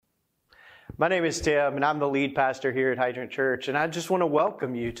My name is Tim, and I'm the lead pastor here at Hydrant Church. And I just want to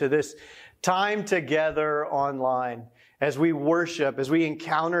welcome you to this time together online as we worship, as we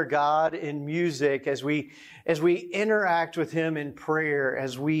encounter God in music, as we interact with Him in prayer,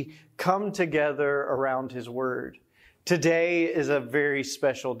 as we come together around His Word. Today is a very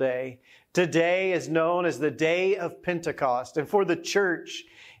special day. Today is known as the Day of Pentecost. And for the church,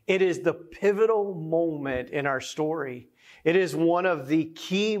 it is the pivotal moment in our story. It is one of the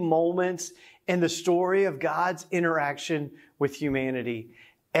key moments in the story of God's interaction with humanity.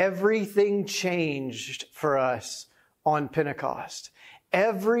 Everything changed for us on Pentecost.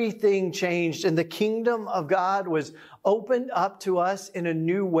 Everything changed, and the kingdom of God was opened up to us in a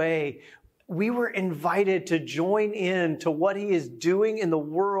new way. We were invited to join in to what He is doing in the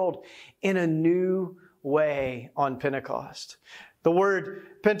world in a new way on Pentecost. The word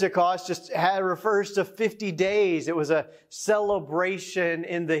Pentecost refers to 50 days. It was a celebration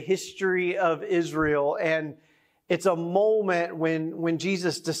in the history of Israel. And it's a moment when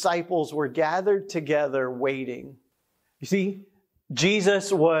Jesus' disciples were gathered together waiting. You see,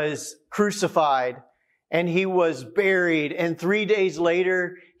 Jesus was crucified and He was buried. And 3 days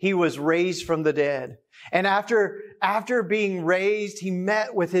later, He was raised from the dead. And after being raised, He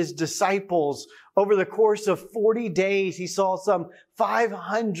met with His disciples. Over the course of 40 days, He saw some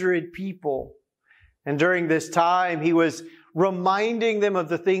 500 people. And during this time, He was reminding them of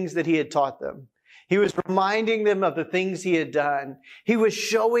the things that He had taught them. He was reminding them of the things He had done. He was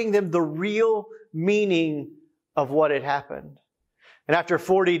showing them the real meaning of what had happened. And after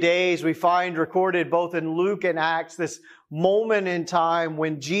 40 days, we find recorded both in Luke and Acts this moment in time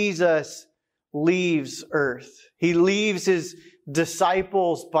when Jesus leaves earth. He leaves His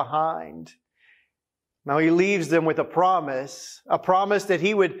disciples behind. Now He leaves them with a promise that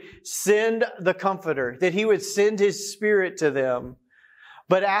He would send the Comforter, that He would send His Spirit to them.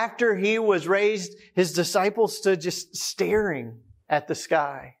 But after He was raised, His disciples stood just staring at the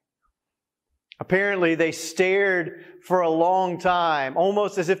sky. Apparently, they stared for a long time,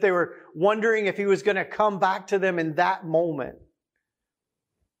 almost as if they were wondering if He was going to come back to them in that moment.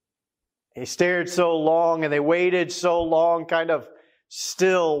 They stared so long and they waited so long, kind of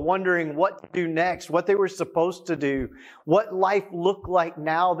still wondering what to do next, what they were supposed to do, what life looked like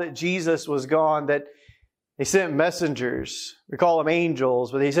now that Jesus was gone, that they sent messengers. We call them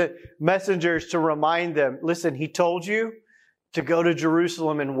angels, but they sent messengers to remind them, listen, He told you to go to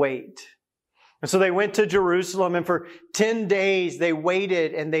Jerusalem and wait. And so they went to Jerusalem, and for 10 days they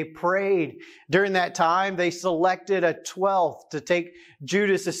waited and they prayed. During that time, they selected a 12th to take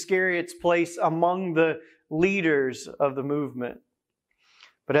Judas Iscariot's place among the leaders of the movement.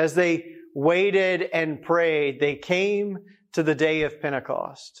 But as they waited and prayed, they came to the day of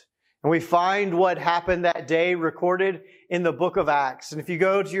Pentecost. And we find what happened that day recorded in the book of Acts. And if you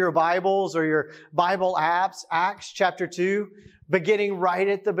go to your Bibles or your Bible apps, Acts chapter 2, beginning right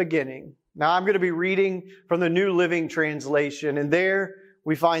at the beginning. Now I'm going to be reading from the New Living Translation, and there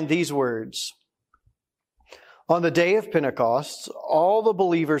we find these words. On the day of Pentecost, all the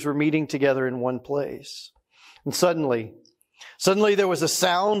believers were meeting together in one place. And suddenly there was a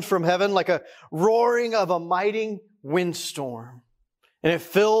sound from heaven like a roaring of a mighty windstorm. And it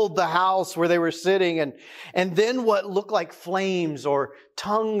filled the house where they were sitting. And then what looked like flames or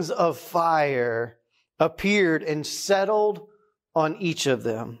tongues of fire appeared and settled on each of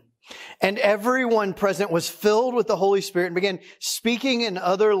them. And everyone present was filled with the Holy Spirit and began speaking in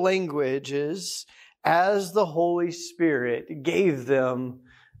other languages as the Holy Spirit gave them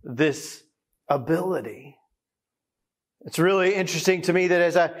this ability. It's really interesting to me that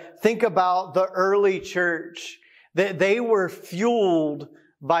as I think about the early church, that they were fueled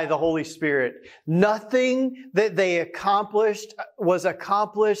by the Holy Spirit. Nothing that they accomplished was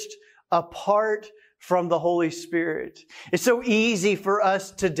accomplished apart from the Holy Spirit. It's so easy for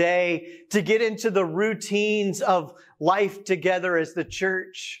us today to get into the routines of life together as the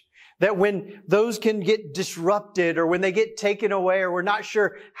church, that when those can get disrupted or when they get taken away or we're not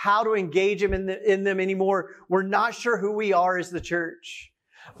sure how to engage them in them anymore, we're not sure who we are as the church.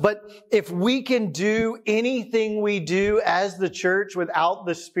 But if we can do anything we do as the church without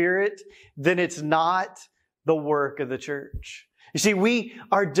the Spirit, then it's not the work of the church. You see, we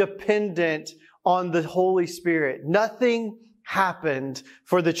are dependent on the Holy Spirit. Nothing happened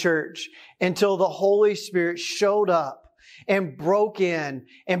for the church until the Holy Spirit showed up and broke in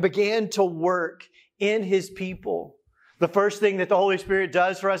and began to work in His people. The first thing that the Holy Spirit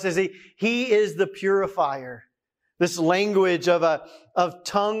does for us is He is the purifier. This language of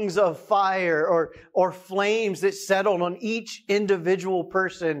tongues of fire or flames that settled on each individual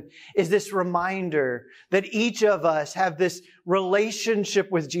person is this reminder that each of us have this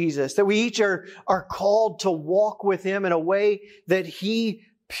relationship with Jesus, that we each are called to walk with Him in a way that He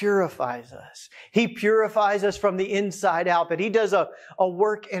purifies us. He purifies us from the inside out, that He does a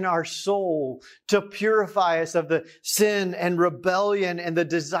work in our soul to purify us of the sin and rebellion and the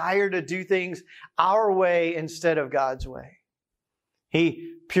desire to do things our way instead of God's way.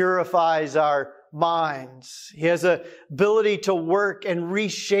 He purifies our minds. He has the ability to work and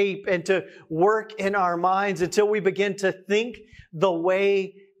reshape and to work in our minds until we begin to think the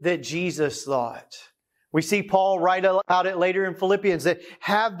way that Jesus thought. We see Paul write about it later in Philippians, that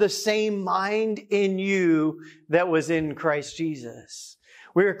have the same mind in you that was in Christ Jesus.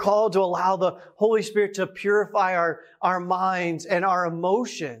 We are called to allow the Holy Spirit to purify our minds and our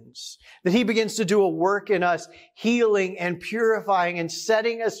emotions, that He begins to do a work in us, healing and purifying and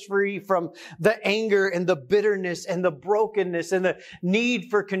setting us free from the anger and the bitterness and the brokenness and the need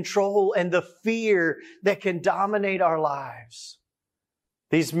for control and the fear that can dominate our lives.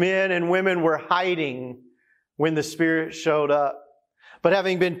 These men and women were hiding when the Spirit showed up. But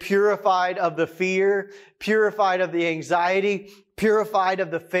having been purified of the fear, purified of the anxiety, purified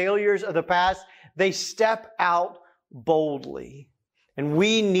of the failures of the past, they step out boldly. And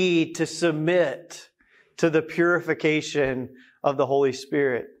we need to submit to the purification of the Holy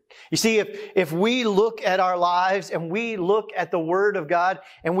Spirit. You see, if we look at our lives and we look at the Word of God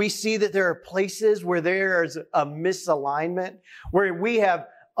and we see that there are places where there is a misalignment, where we have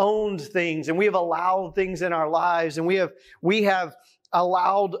owned things and we have allowed things in our lives and we have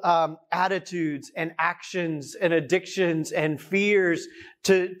allowed attitudes and actions and addictions and fears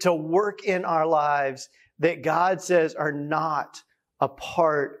to work in our lives that God says are not a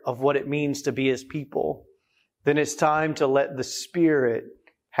part of what it means to be His people, then it's time to let the Spirit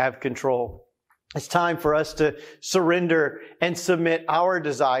have control. It's time for us to surrender and submit our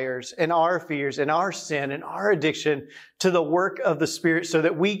desires and our fears and our sin and our addiction to the work of the Spirit so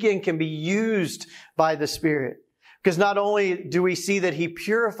that we can be used by the Spirit. Because not only do we see that He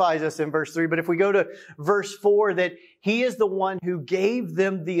purifies us in verse 3, but if we go to verse 4, that He is the one who gave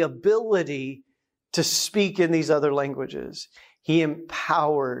them the ability to speak in these other languages. He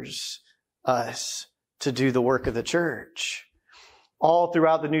empowers us to do the work of the church. All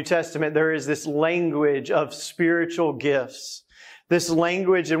throughout the New Testament, there is this language of spiritual gifts. This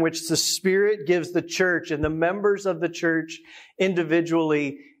language in which the Spirit gives the church and the members of the church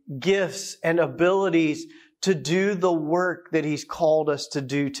individually gifts and abilities to do the work that He's called us to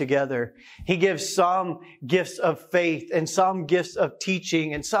do together. He gives some gifts of faith and some gifts of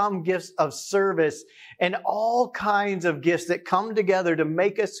teaching and some gifts of service and all kinds of gifts that come together to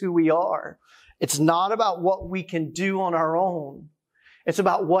make us who we are. It's not about what we can do on our own. It's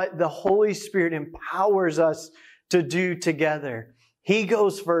about what the Holy Spirit empowers us to do together. He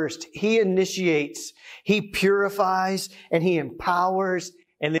goes first. He initiates. He purifies and He empowers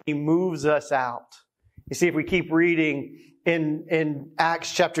and then He moves us out. You see, if we keep reading in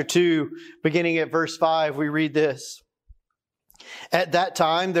Acts chapter 2, beginning at verse 5, we read this. At that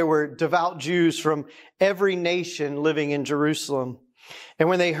time, there were devout Jews from every nation living in Jerusalem. And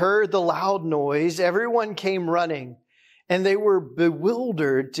when they heard the loud noise, everyone came running, and they were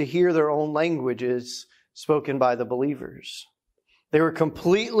bewildered to hear their own languages spoken by the believers. They were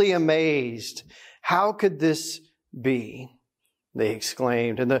completely amazed. How could this be? They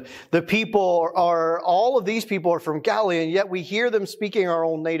exclaimed. And the people all of these people are from Galilee, and yet we hear them speaking our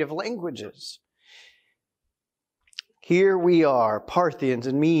own native languages. Here we are, Parthians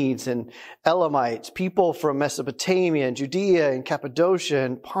and Medes and Elamites, people from Mesopotamia and Judea and Cappadocia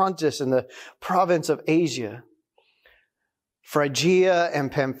and Pontus and the province of Asia, Phrygia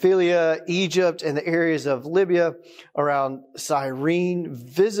and Pamphylia, Egypt and the areas of Libya around Cyrene,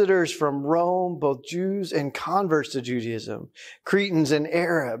 visitors from Rome, both Jews and converts to Judaism, Cretans and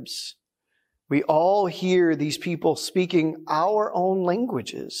Arabs. We all hear these people speaking our own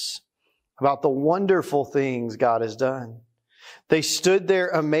languages about the wonderful things God has done. They stood there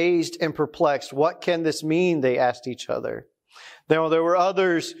amazed and perplexed. What can this mean? They asked each other. Now, there were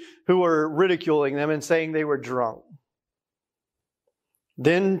others who were ridiculing them and saying they were drunk.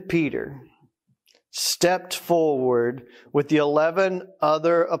 Then Peter stepped forward with the 11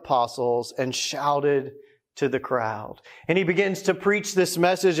 other apostles and shouted to the crowd. And he begins to preach this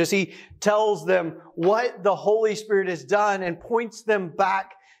message as he tells them what the Holy Spirit has done and points them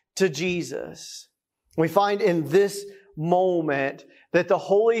back to Jesus. We find in this moment that the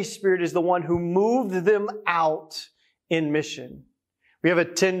Holy Spirit is the one who moved them out in mission. We have a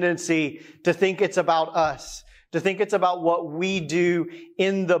tendency to think it's about us, to think it's about what we do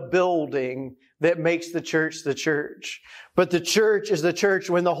in the building that makes the church the church. But the church is the church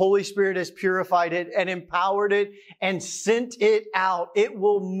when the Holy Spirit has purified it and empowered it and sent it out. It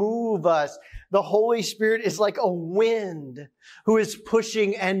will move us. The Holy Spirit is like a wind who is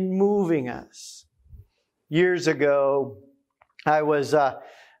pushing and moving us. Years ago, I was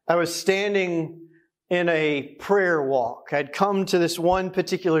standing in a prayer walk. I'd come to this one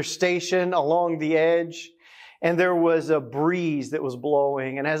particular station along the edge, and there was a breeze that was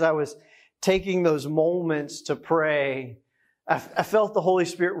blowing. And as I was taking those moments to pray, I felt the Holy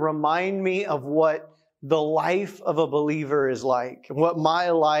Spirit remind me of what the life of a believer is like, and what my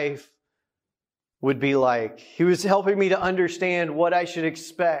life would be like. He was helping me to understand what I should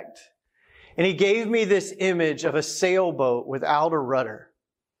expect. And He gave me this image of a sailboat without a rudder.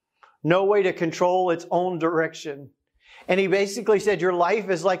 No way to control its own direction. And He basically said, your life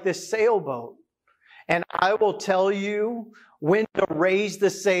is like this sailboat. And I will tell you when to raise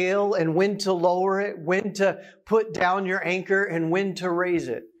the sail and when to lower it, when to put down your anchor and when to raise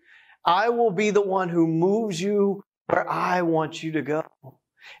it. I will be the one who moves you where I want you to go.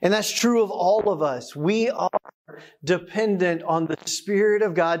 And that's true of all of us. We are dependent on the Spirit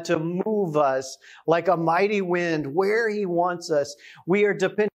of God to move us like a mighty wind where He wants us. We are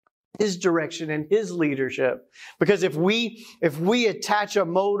dependent on His direction and His leadership. Because if we attach a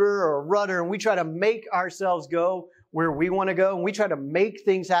motor or a rudder and we try to make ourselves go where we want to go, and we try to make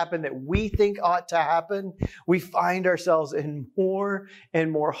things happen that we think ought to happen, we find ourselves in more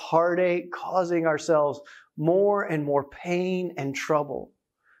and more heartache, causing ourselves more and more pain and trouble.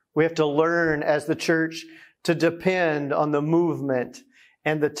 We have to learn as the church to depend on the movement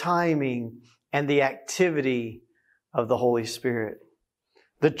and the timing and the activity of the Holy Spirit.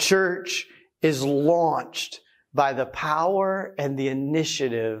 The church is launched by the power and the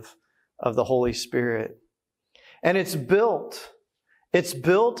initiative of the Holy Spirit. And it's built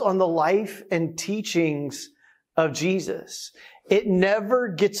on the life and teachings of Jesus. It never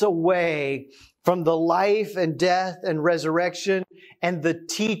gets away from the life and death and resurrection and the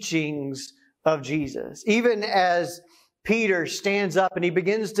teachings of Jesus. Even as Peter stands up and he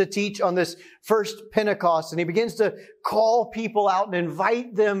begins to teach on this first Pentecost and he begins to call people out and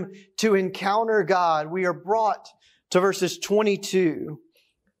invite them to encounter God, we are brought to verses 22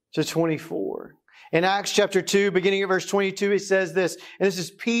 to 24. In Acts chapter 2, beginning at verse 22, it says this, and this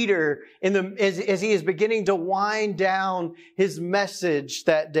is Peter as he is beginning to wind down his message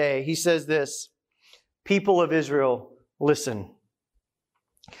that day. He says this, "People of Israel, listen.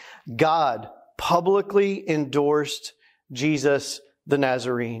 God publicly endorsed Jesus the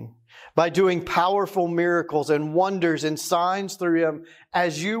Nazarene by doing powerful miracles and wonders and signs through Him,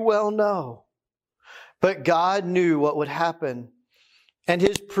 as you well know. But God knew what would happen, and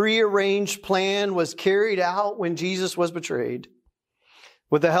His prearranged plan was carried out when Jesus was betrayed.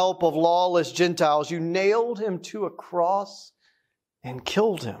 With the help of lawless Gentiles, you nailed Him to a cross and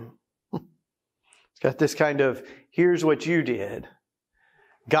killed Him." It's got this kind of, here's what you did.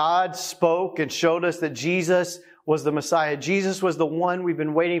 God spoke and showed us that Jesus was the Messiah. Jesus was the one we've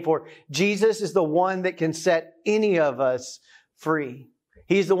been waiting for. Jesus is the one that can set any of us free.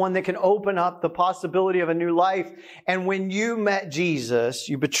 He's the one that can open up the possibility of a new life. And when you met Jesus,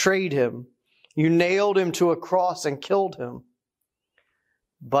 you betrayed Him. You nailed Him to a cross and killed Him.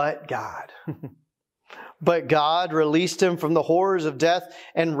 But God released Him from the horrors of death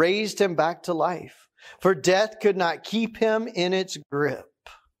and raised Him back to life. For death could not keep Him in its grip.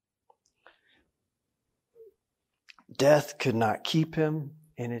 Death could not keep Him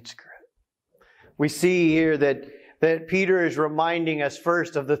in its grip. We see here that Peter is reminding us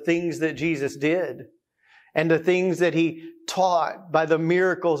first of the things that Jesus did and the things that He taught by the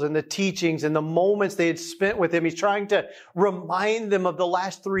miracles and the teachings and the moments they had spent with Him. He's trying to remind them of the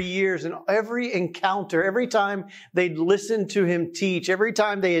last 3 years and every encounter, every time they'd listened to Him teach, every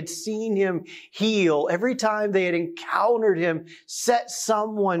time they had seen Him heal, every time they had encountered Him set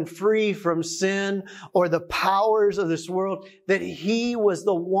someone free from sin or the powers of this world, that He was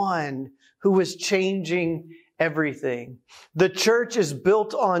the one who was changing everything. The church is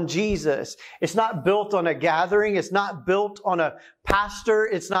built on Jesus. It's not built on a gathering. It's not built on a pastor.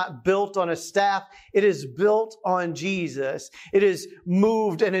 It's not built on a staff. It is built on Jesus. It is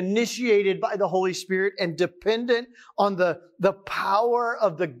moved and initiated by the Holy Spirit and dependent on the power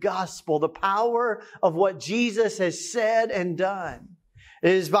of the gospel, the power of what Jesus has said and done.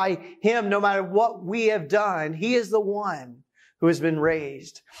 It is by Him, no matter what we have done, He is the one who has been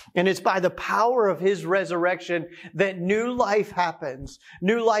raised. And it's by the power of His resurrection that new life happens.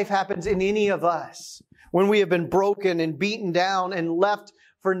 New life happens in any of us when we have been broken and beaten down and left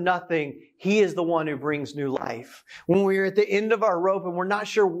for nothing, He is the one who brings new life. When we're at the end of our rope and we're not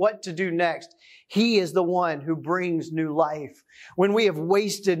sure what to do next, He is the one who brings new life. When we have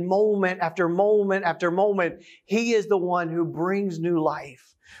wasted moment after moment after moment, He is the one who brings new life.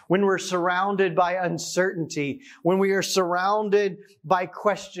 When we're surrounded by uncertainty, when we are surrounded by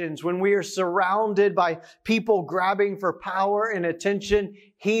questions, when we are surrounded by people grabbing for power and attention,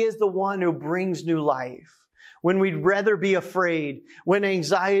 He is the one who brings new life. When we'd rather be afraid, when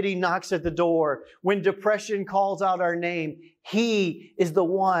anxiety knocks at the door, when depression calls out our name, He is the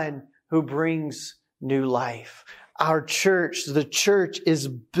one who brings new life. Our church, the church, is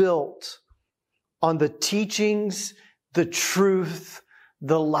built on the teachings, the truth,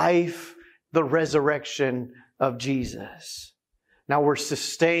 the life, the resurrection of Jesus. Now we're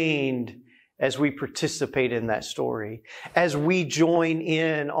sustained as we participate in that story, as we join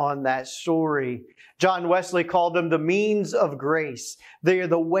in on that story. John Wesley called them the means of grace. They are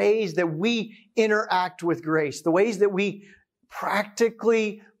the ways that we interact with grace, the ways that we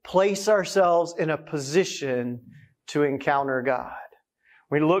practically place ourselves in a position to encounter God.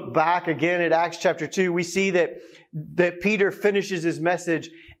 When we look back again at Acts chapter 2, we see that Peter finishes his message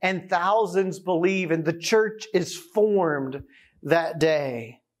and thousands believe and the church is formed that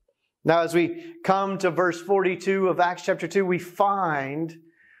day. Now, as we come to verse 42 of Acts chapter 2, we find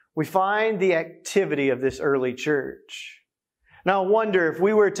the activity of this early church. Now, I wonder if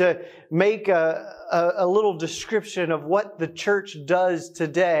we were to make a little description of what the church does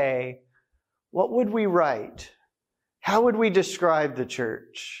today, what would we write? How would we describe the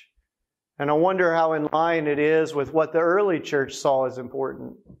church? And I wonder how in line it is with what the early church saw as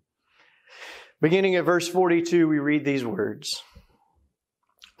important. Beginning at verse 42, we read these words.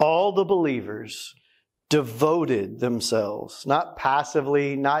 All the believers devoted themselves, not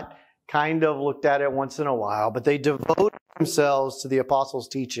passively, not kind of looked at it once in a while, but they devoted themselves to the apostles'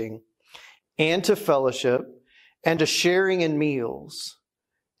 teaching and to fellowship and to sharing in meals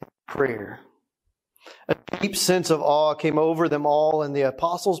and prayer. A deep sense of awe came over them all, and the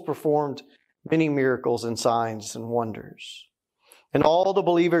apostles performed many miracles and signs and wonders. And all the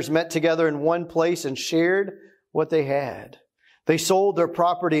believers met together in one place and shared what they had. They sold their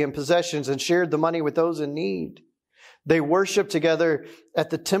property and possessions and shared the money with those in need. They worshiped together at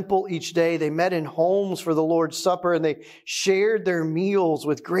the temple each day. They met in homes for the Lord's Supper, and they shared their meals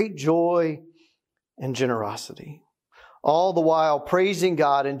with great joy and generosity. All the while praising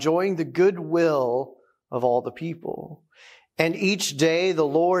God, enjoying the goodwill of all the people. And each day the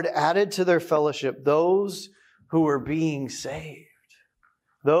Lord added to their fellowship those who were being saved.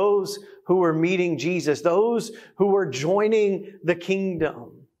 Those who were meeting Jesus. Those who were joining the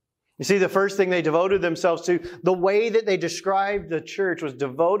kingdom. You see, the first thing they devoted themselves to, the way that they described the church was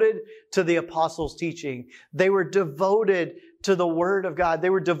devoted to the apostles' teaching. They were devoted to the Word of God. They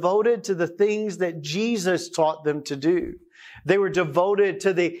were devoted to the things that Jesus taught them to do. They were devoted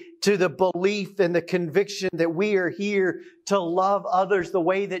to the belief and the conviction that we are here to love others the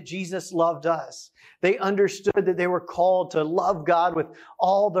way that Jesus loved us. They understood that they were called to love God with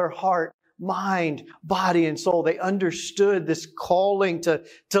all their heart, mind, body, and soul. They understood this calling to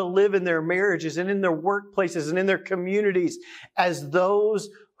live in their marriages and in their workplaces and in their communities as those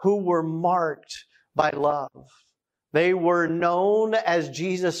who were marked by love. They were known as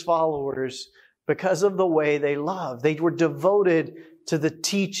Jesus followers because of the way they loved. They were devoted to the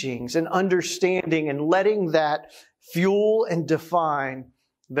teachings and understanding and letting that fuel and define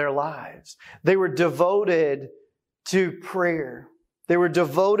their lives. They were devoted to prayer. They were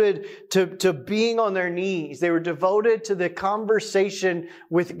devoted to being on their knees. They were devoted to the conversation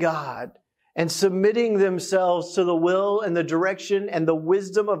with God and submitting themselves to the will and the direction and the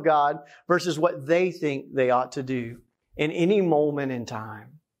wisdom of God versus what they think they ought to do in any moment in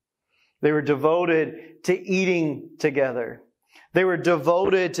time. They were devoted to eating together. They were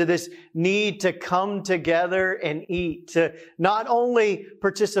devoted to this need to come together and eat, to not only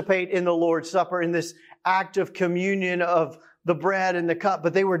participate in the Lord's Supper, in this act of communion of the bread and the cup,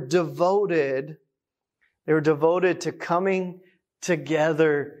 but they were devoted to coming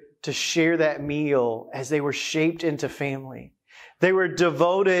together to share that meal as they were shaped into family. They were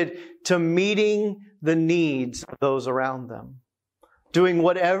devoted to meeting the needs of those around them, doing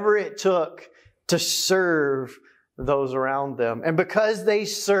whatever it took to serve those around them. And because they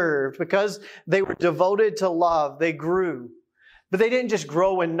served, because they were devoted to love, they grew. But they didn't just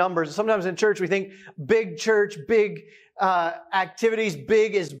grow in numbers. Sometimes in church we think big church, big activities,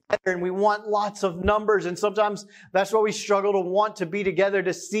 big is better, and we want lots of numbers. And sometimes that's why we struggle to want to be together,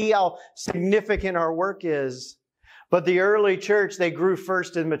 to see how significant our work is. But the early church, they grew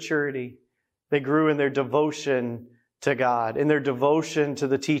first in maturity. They grew in their devotion to God, in their devotion to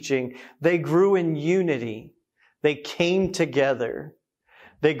the teaching. They grew in unity. They came together.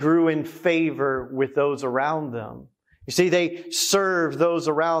 They grew in favor with those around them. You see, they served those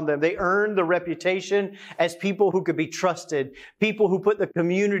around them. They earned the reputation as people who could be trusted, people who put the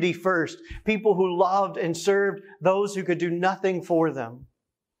community first, people who loved and served those who could do nothing for them.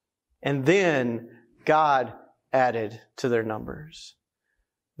 And then God added to their numbers.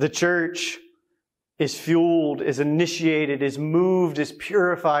 The church is fueled, is initiated, is moved, is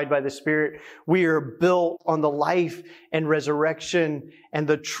purified by the Spirit. We are built on the life and resurrection and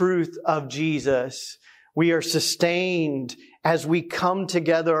the truth of Jesus. We are sustained as we come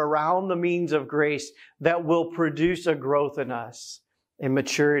together around the means of grace that will produce a growth in us, in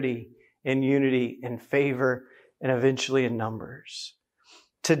maturity, in unity, in favor, and eventually in numbers.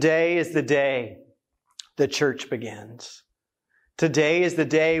 Today is the day the church begins. Today is the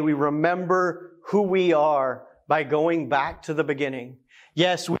day we remember who we are by going back to the beginning.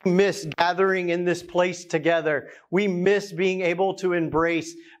 Yes, we miss gathering in this place together. We miss being able to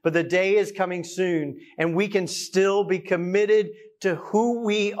embrace, but the day is coming soon, and we can still be committed to who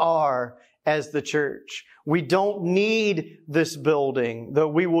we are as the church. We don't need this building, though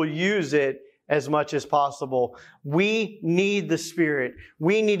we will use it as much as possible. We need the Spirit.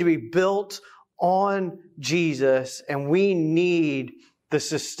 We need to be built on Jesus, and we need the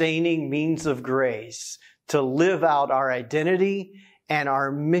sustaining means of grace to live out our identity and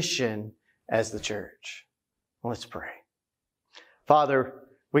our mission as the church. Let's pray. Father,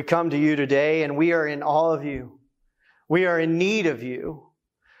 we come to you today and we are in awe of you. We are in need of you.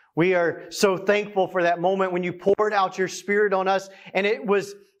 We are so thankful for that moment when you poured out your Spirit on us and it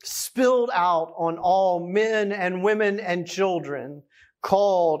was spilled out on all men and women and children,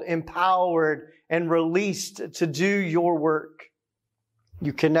 called, empowered, and released to do your work.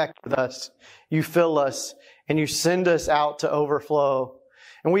 You connect with us, you fill us, and you send us out to overflow.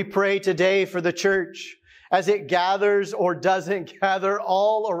 And we pray today for the church as it gathers or doesn't gather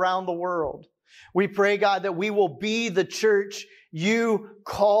all around the world. We pray, God, that we will be the church you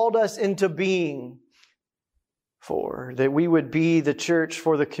called us into being for, that we would be the church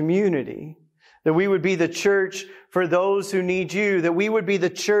for the community, that we would be the church for those who need you, that we would be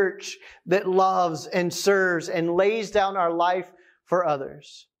the church that loves and serves and lays down our life for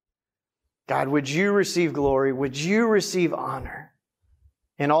others. God, would you receive glory? Would you receive honor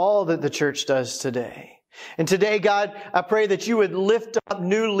in all that the church does today? And today, God, I pray that you would lift up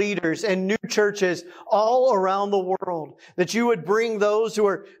new leaders and new churches all around the world. That you would bring those who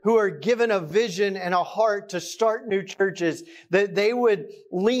are given a vision and a heart to start new churches. That they would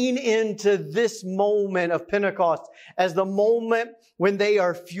lean into this moment of Pentecost as the moment when they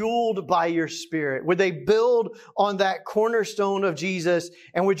are fueled by your Spirit. Would they build on that cornerstone of Jesus?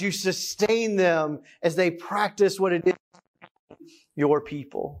 And would you sustain them as they practice what it is your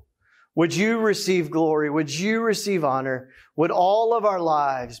people? Would you receive glory? Would you receive honor? Would all of our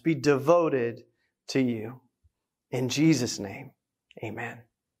lives be devoted to you? In Jesus' name, amen.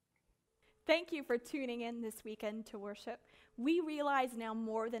 Thank you for tuning in this weekend to worship. We realize now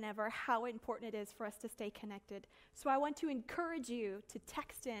more than ever how important it is for us to stay connected. So I want to encourage you to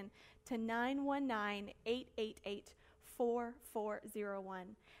text in to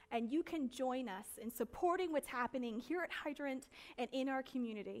 919-888-4401. And you can join us in supporting what's happening here at Hydrant and in our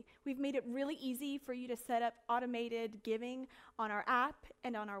community. We've made it really easy for you to set up automated giving on our app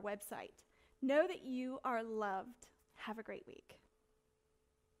and on our website. Know that you are loved. Have a great week.